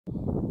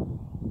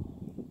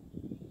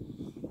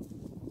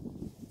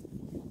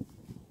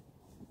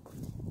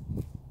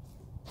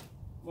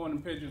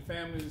Morning Pigeon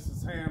family, this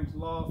is Ham's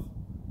Loft.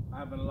 I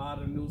have a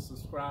lot of new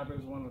subscribers.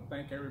 I want to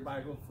thank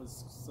everybody who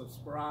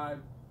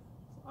subscribed.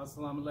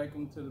 Assalamu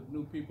alaikum to the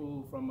new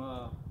people from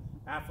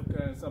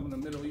Africa and some of the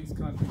Middle East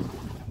countries.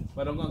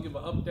 But I'm going to give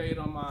an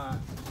update on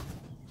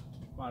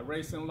my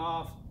racing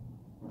loft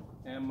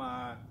and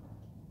my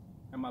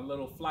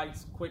little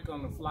flights, quick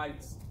on the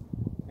flights.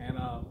 And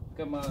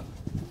got my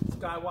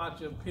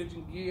Skywatcher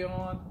pigeon gear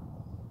on,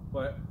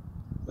 but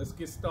let's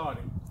get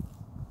started.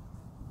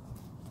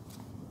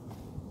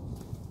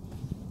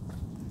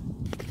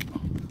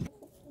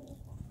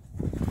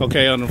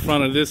 Okay, on the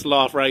front of this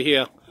loft right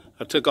here,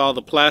 I took all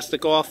the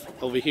plastic off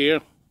over here,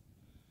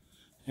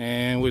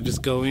 and we'll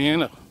just go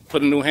in,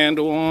 put a new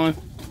handle on,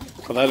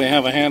 because I didn't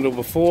have a handle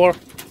before.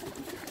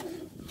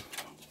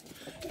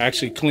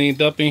 Actually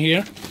cleaned up in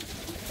here.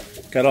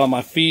 Got all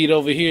my feed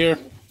over here,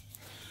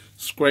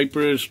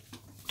 scrapers,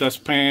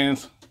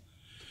 dustpans,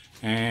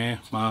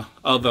 and my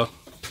other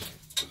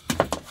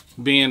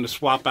bin to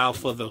swap out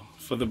for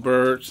the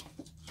birds.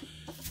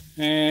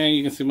 And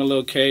you can see my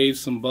little cage,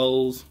 some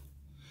bowls,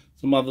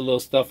 some other little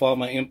stuff, all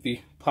my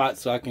empty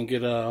pots so I can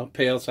get a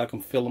pail so I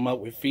can fill them up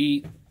with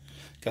feed.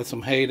 Got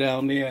some hay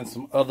down there and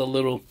some other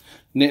little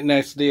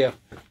knickknacks there.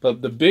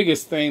 But the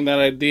biggest thing that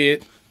I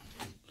did,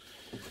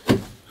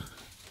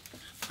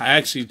 I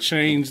actually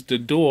changed the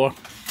door.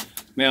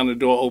 Now the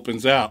door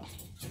opens out.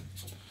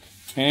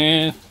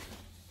 And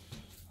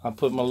I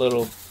put my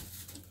little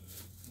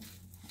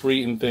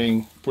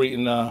feeding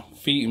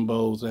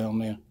bowls down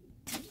there.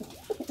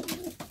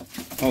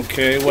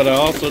 Okay, what I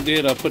also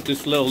did, I put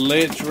this little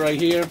ledge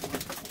right here.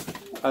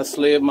 I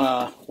slid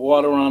my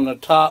water on the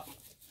top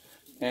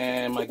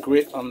and my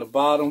grit on the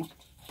bottom.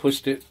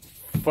 Pushed it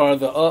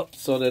farther up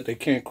so that they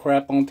can't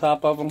crap on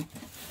top of them.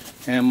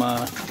 And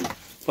my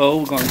bowl,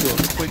 we're gonna do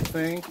a quick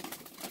thing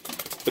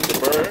with the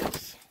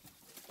birds.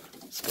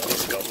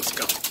 Let's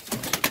go.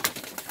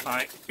 All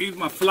right, these are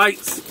my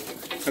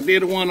flights. I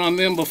did one on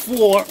them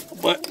before,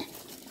 but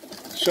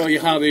I'll show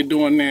you how they're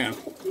doing now.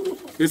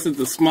 This is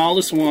the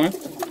smallest one.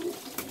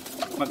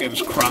 Look at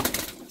his crop.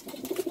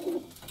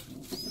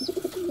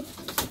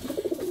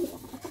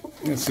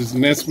 This is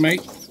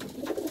nestmate.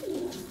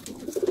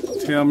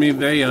 Tell me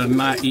they are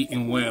not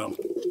eating well.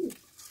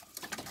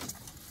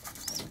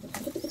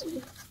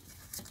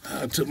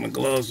 I took my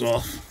gloves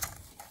off.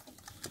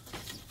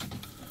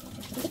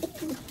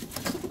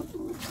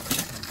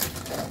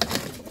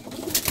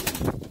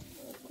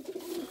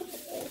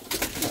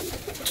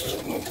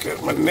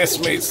 Got my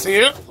nestmates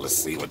here. Let's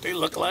see what they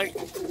look like.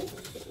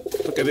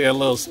 Look at their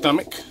little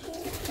stomach.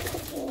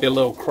 Their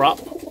little crop.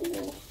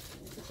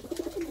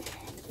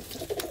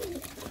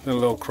 Their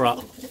little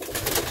crop.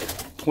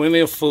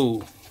 Plenty of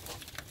food.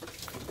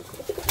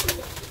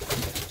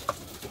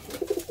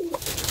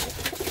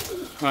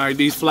 Alright,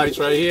 these flights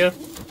right here,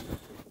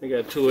 they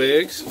got 2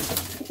 eggs.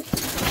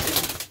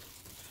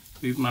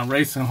 These are my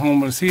racing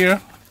homers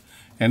here.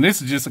 And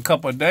this is just a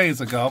couple of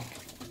days ago.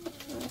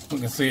 You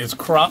can see his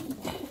crop.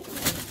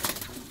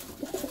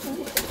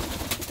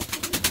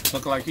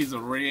 Look like he's a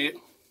red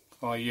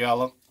or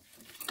yellow.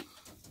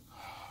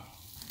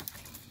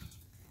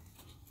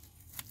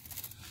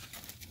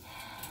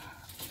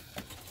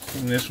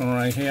 And this one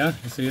right here,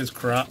 you see his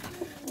crop.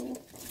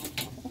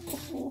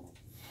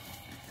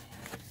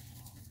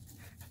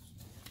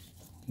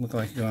 Look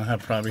like you're gonna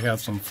probably have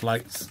some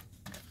flights.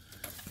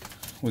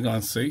 We're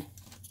gonna see.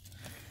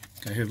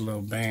 Got his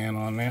little band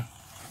on there.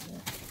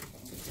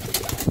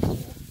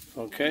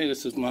 Okay,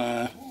 this is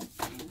my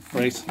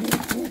race.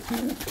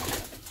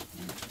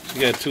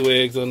 You got 2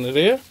 eggs under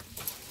there.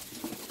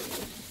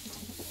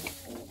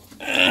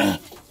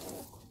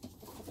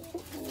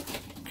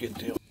 Good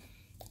deal.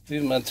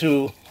 These are my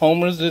 2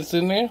 homers that's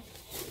in there.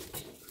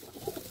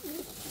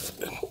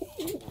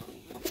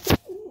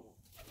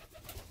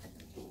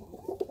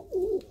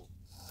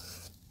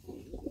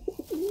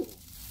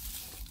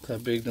 How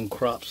big them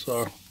crops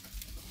are.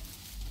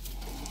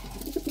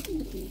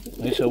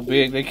 They're so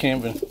big they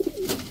can't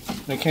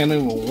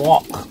even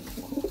walk.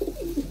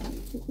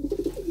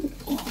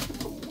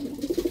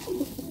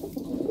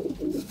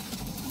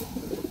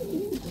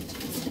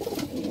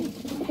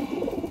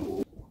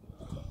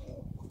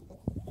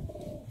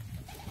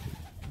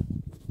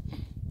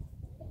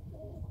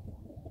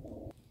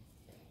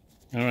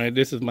 All right,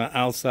 this is my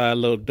outside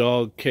little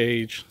dog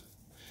cage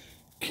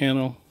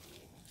kennel.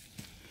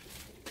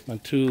 My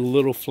 2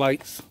 little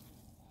flights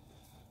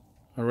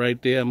are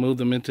right there. I moved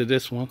them into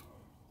this one.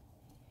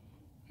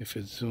 If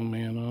it zoom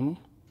in on them.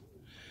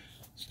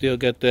 Still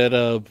got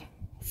that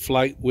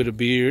flight with a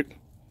beard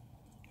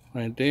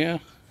right there.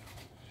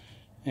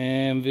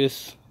 And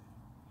this,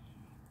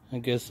 I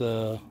guess,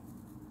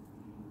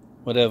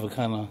 whatever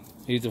kind of,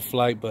 he's a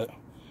flight, but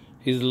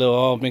he's a little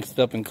all mixed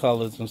up in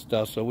colors and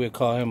stuff, so we'll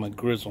call him a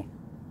grizzle.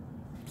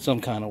 Some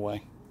kind of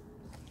way.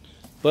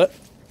 But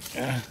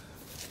I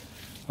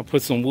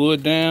put some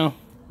wood down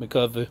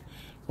because it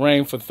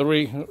rained for it's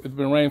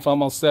been raining for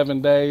almost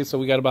 7 days, so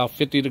we got about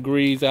 50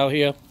 degrees out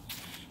here.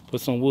 Put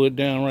some wood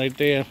down right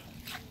there.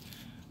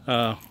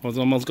 Was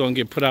almost gonna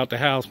get put out the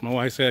house. My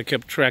wife said I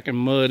kept tracking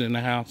mud in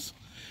the house.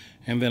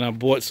 And then I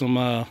bought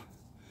some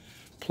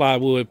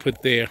plywood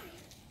put there.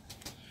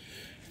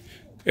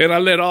 And I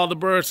let all the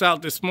birds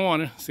out this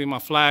morning. See my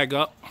flag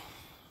up.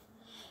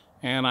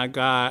 And I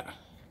got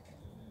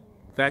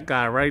that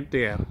guy right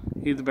there.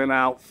 He's been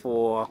out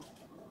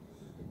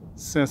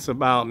since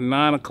about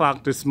 9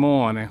 o'clock this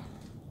morning.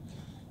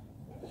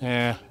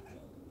 Yeah.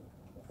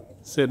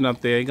 Sitting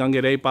up there. He's gonna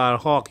get ate by a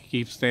hawk. He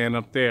keeps staying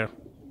up there.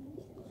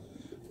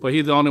 But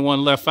he's the only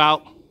one left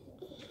out.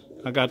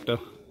 I got the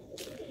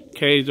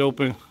cage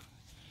open.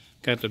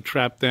 Got the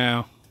trap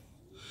down.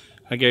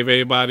 I gave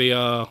everybody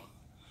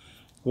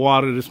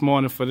water this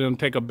morning for them to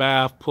take a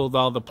bath. Pulled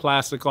all the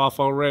plastic off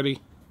already.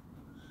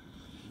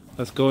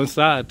 Let's go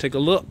inside, take a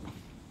look.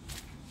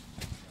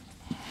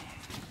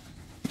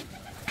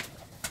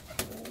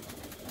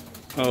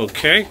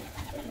 Okay,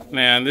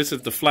 now this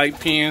is the flight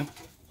pen.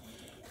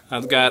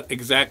 I've got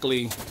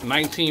exactly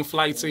 19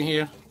 flights in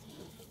here,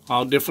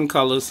 all different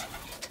colors.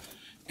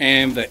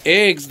 And the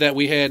eggs that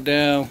we had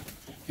down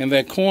in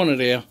that corner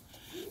there,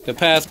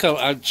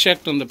 I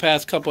checked them the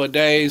past couple of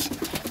days.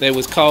 They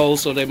was cold,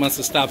 so they must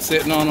have stopped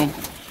sitting on them.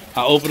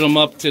 I opened them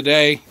up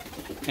today,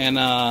 and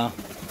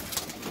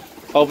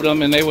opened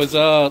them, and they was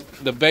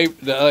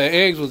the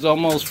eggs was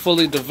almost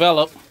fully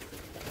developed,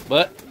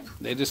 but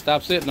they just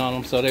stopped sitting on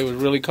them, so they was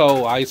really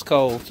cold, ice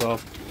cold, so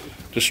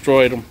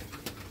destroyed them.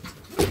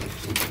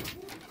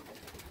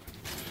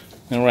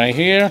 And right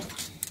here,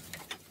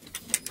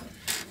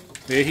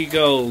 there he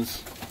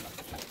goes,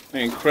 the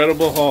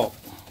Incredible Hulk.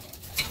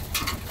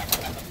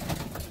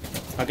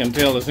 I can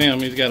tell it's him.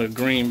 He's got a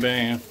green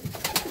band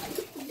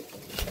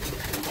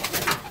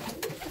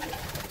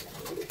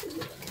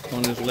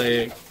on his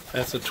leg.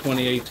 That's a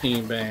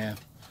 2018 band.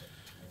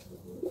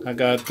 I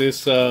got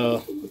this,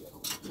 that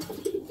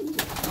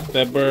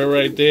bird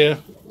right there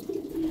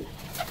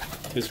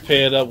is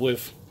paired up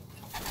with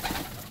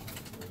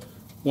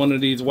one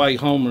of these white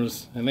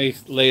homers, and they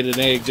laid an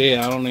egg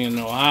there. I don't even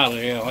know how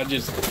the hell. I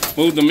just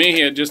moved them in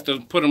here just to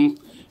put them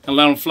and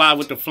let them fly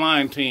with the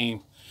flying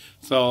team.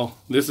 So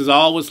this is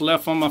all what's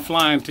left on my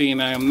flying team.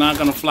 I am not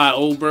gonna fly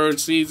old bird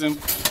season.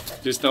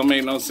 Just don't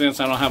make no sense.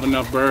 I don't have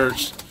enough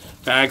birds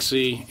to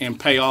actually and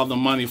pay all the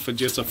money for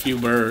just a few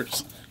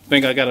birds. I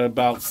think I got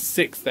about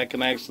 6 that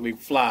can actually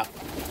fly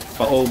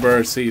for old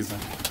bird season.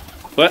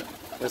 But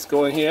let's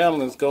go in here and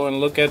let's go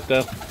and look at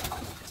the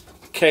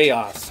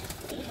chaos.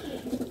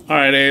 All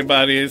right,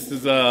 everybody, this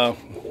is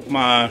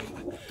my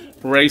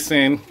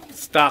racing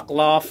stock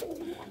loft.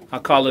 I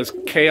call this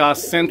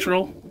Chaos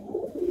Central.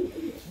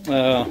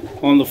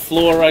 On the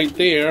floor right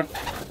there,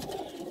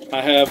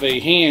 I have a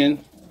hen.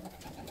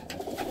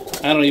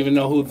 I don't even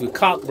know who's the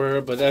cock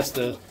bird, but that's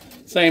the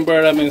same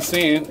bird I've been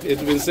seeing.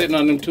 It's been sitting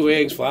on them 2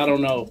 eggs for, I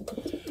don't know.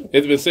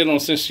 It's been sitting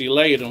on since she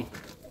laid them.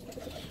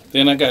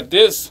 Then I got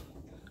this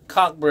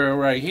cock bird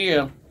right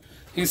here.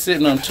 He's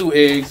sitting on 2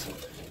 eggs.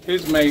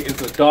 His mate is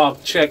a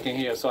dog check in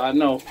here, so I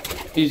know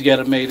he's got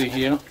a mate in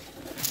here.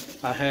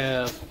 I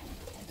have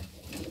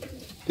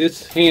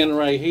this hen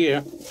right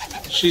here.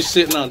 She's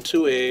sitting on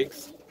 2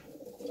 eggs.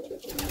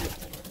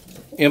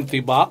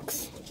 Empty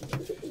box,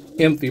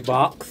 empty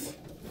box,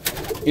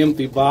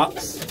 empty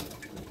box,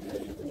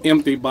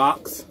 empty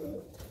box,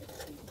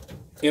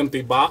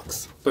 empty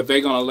box. But they're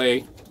gonna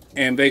lay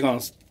and they're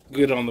gonna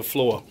get on the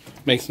floor.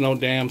 Makes no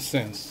damn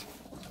sense.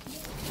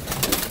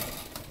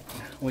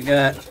 We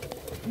got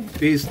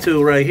these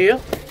 2 right here.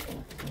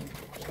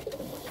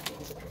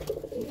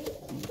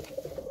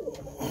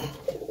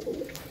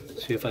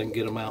 See if I can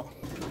get them out.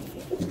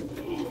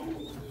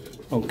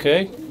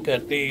 Okay,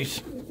 got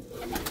these.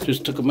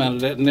 Just took them out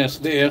of that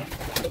nest there.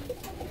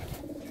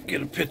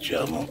 Get a picture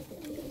of them.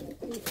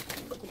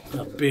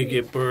 How big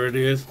that bird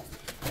is.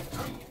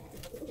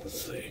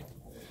 Let's see.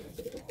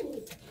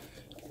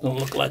 Don't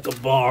look like a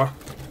bar,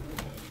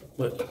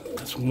 but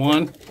that's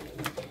one.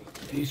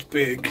 He's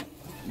big.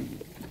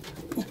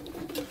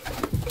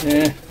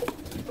 Yeah.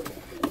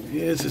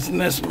 Here's his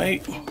nest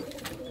mate.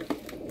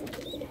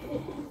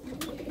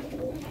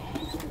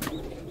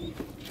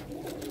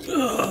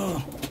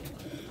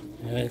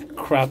 That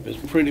crop is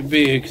pretty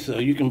big, so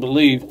you can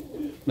believe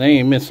they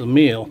ain't miss a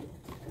meal.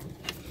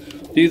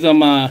 These are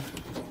my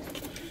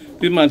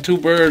 2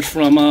 birds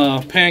from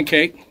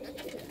Pancake.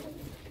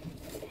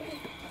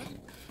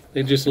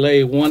 They just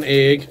laid 1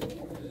 egg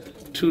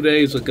 2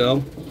 days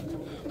ago.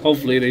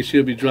 Hopefully they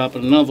should be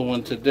dropping another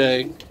one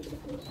today.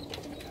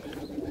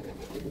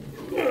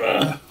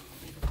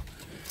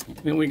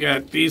 Then we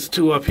got these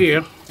 2 up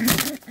here.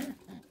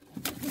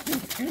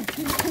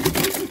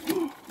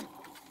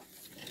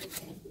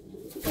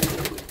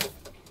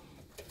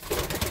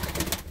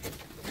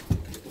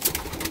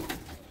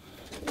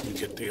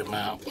 Get the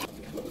amount.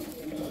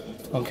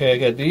 Okay, I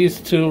got these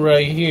 2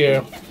 right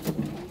here.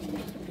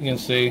 You can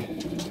see,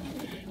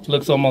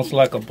 looks almost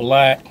like a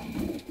black,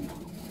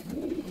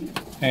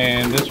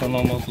 and this one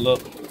almost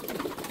look.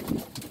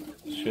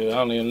 Shit, I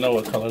don't even know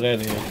what color that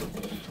is.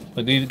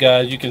 But these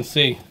guys, you can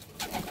see,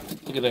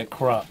 look at that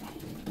crop.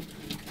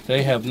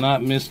 They have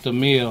not missed a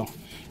meal.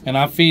 And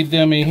I feed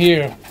them in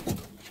here.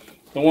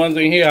 The ones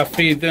in here, I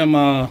feed them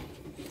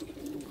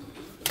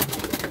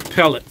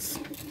pellets.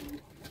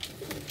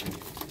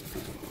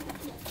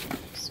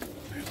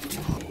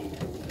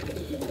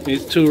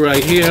 These two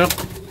right here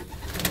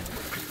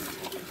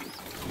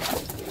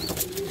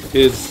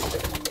is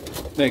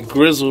that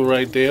grizzle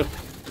right there.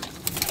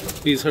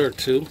 He's hurt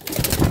too.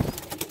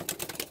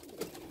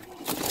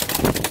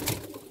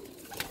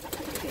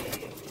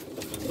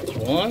 That's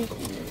one.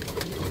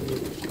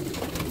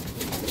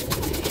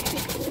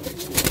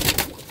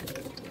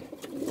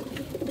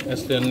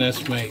 That's their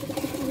nest mate.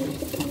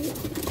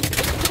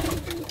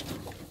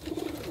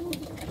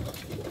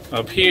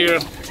 Up here,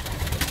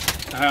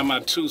 I have my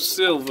two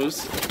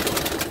silvers.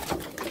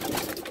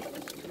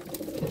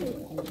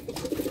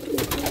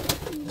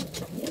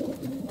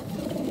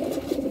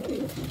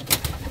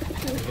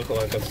 Look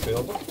like a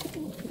silver.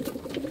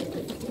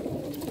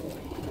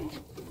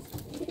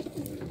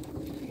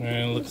 And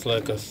it looks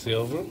like a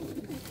silver.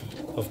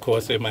 Of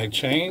course, it might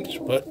change,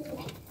 but.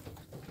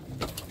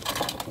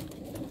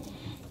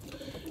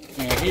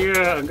 And here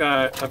I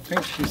got, I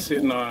think she's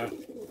sitting on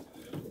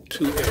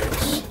 2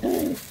 eggs.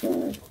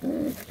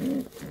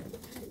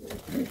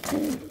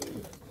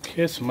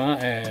 Kiss my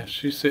ass.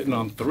 She's sitting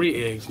on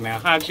 3 eggs now.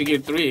 How'd she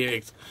get 3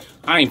 eggs?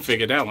 I ain't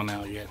figured that one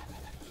out yet.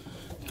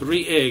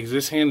 3 eggs.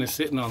 This hen is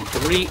sitting on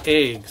 3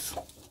 eggs.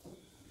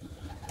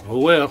 Oh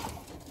well.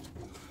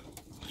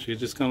 She's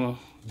just gonna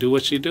do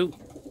what she do.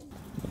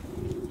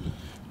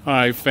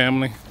 Alright,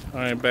 family.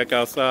 Alright, back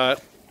outside.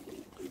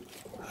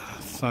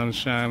 Sun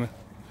shining.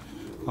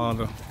 All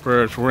the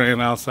birds ran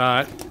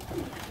outside.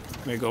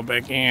 They go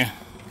back in.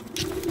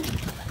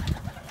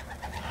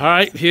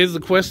 Alright, here's the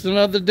question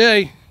of the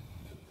day.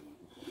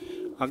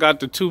 I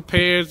got the 2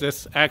 pairs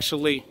that's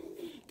actually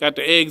got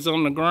the eggs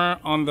on the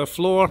ground, on the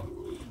floor,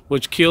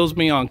 which kills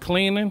me on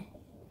cleaning.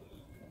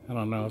 I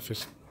don't know if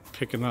it's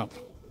picking up.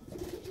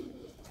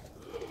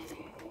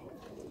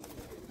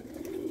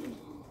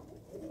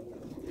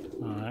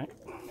 Alright.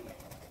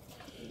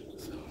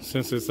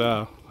 Since it's,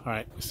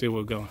 alright, let's see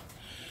where we're going.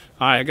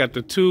 Alright, I got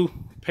the 2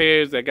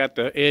 pairs that got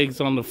the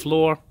eggs on the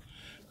floor.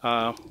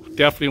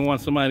 Definitely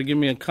want somebody to give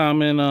me a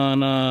comment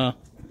on,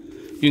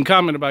 you can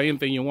comment about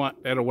anything you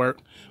want, that'll work.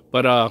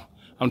 But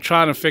I'm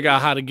trying to figure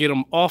out how to get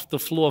them off the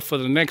floor for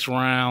the next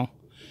round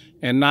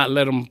and not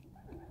let them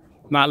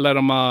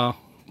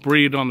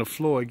breed on the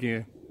floor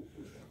again.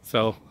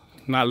 So,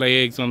 not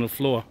lay eggs on the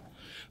floor.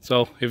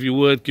 So, if you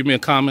would, give me a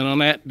comment on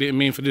that. Didn't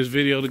mean for this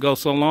video to go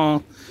so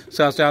long.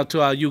 Shouts out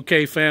to our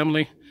UK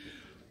family.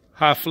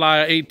 High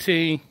Flyer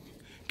 18,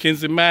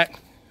 Kinsey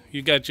Mac.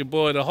 You got your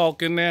boy the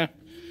Hulk in there.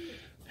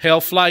 Hell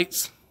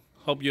Flights.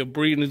 Hope your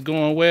breeding is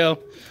going well.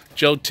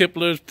 Joe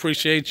Tipplers,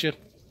 appreciate you.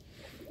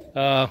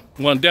 Want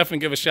to definitely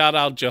give a shout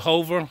out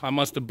Jehovah. I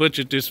must have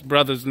butchered this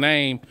brother's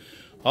name.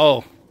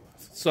 Oh,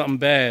 something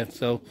bad.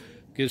 So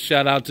give a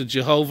shout out to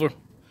Jehovah.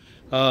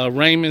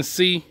 Raymond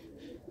C.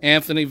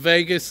 Anthony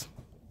Vegas.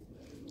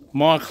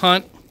 Mark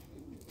Hunt.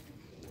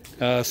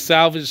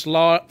 Salvage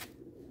Loft.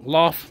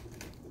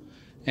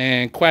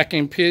 And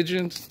Quacking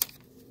Pigeons.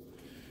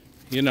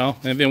 You know,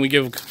 and then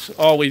we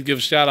always give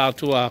a shout out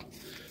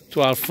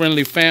to our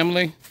friendly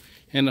family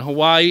in the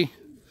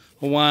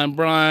Hawaiian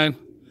Brian.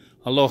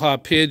 Aloha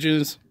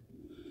Pigeons.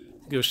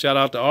 Give a shout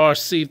out to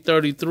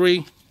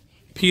RC33,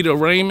 Peter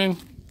Raymond.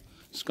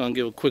 Just gonna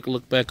give a quick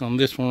look back on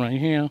this one right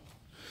here.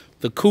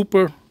 The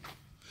Cooper,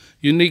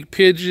 Unique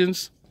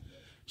Pigeons,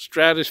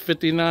 Stratus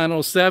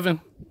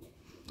 5907.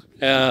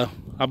 I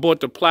bought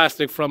the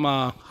plastic from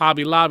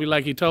Hobby Lobby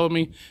like he told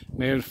me.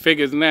 And it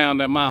figures now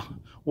that my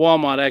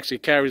Walmart actually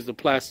carries the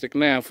plastic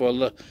now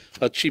for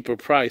a cheaper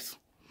price.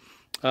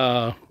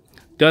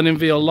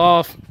 Dunningville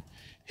Loft,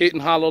 Hidden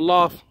Hollow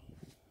Loft.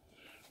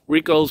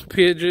 Rico's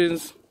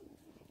Pigeons,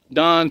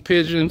 Don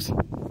Pigeons,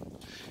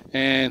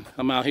 and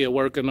I'm out here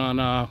working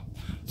on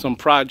some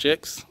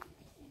projects.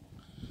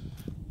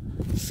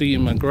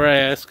 Seeing my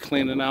grass,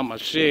 cleaning out my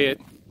shed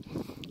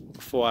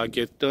before I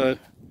get done.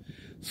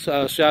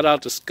 So shout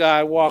out to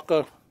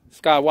Skywatcher,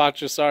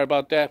 sorry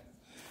about that.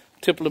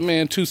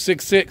 Tipplerman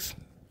 266.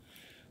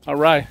 All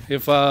right,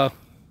 if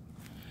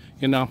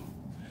you know,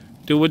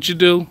 do what you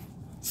do,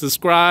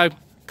 subscribe,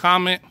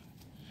 comment.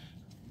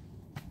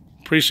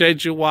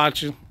 Appreciate you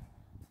watching.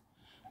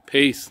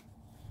 Peace.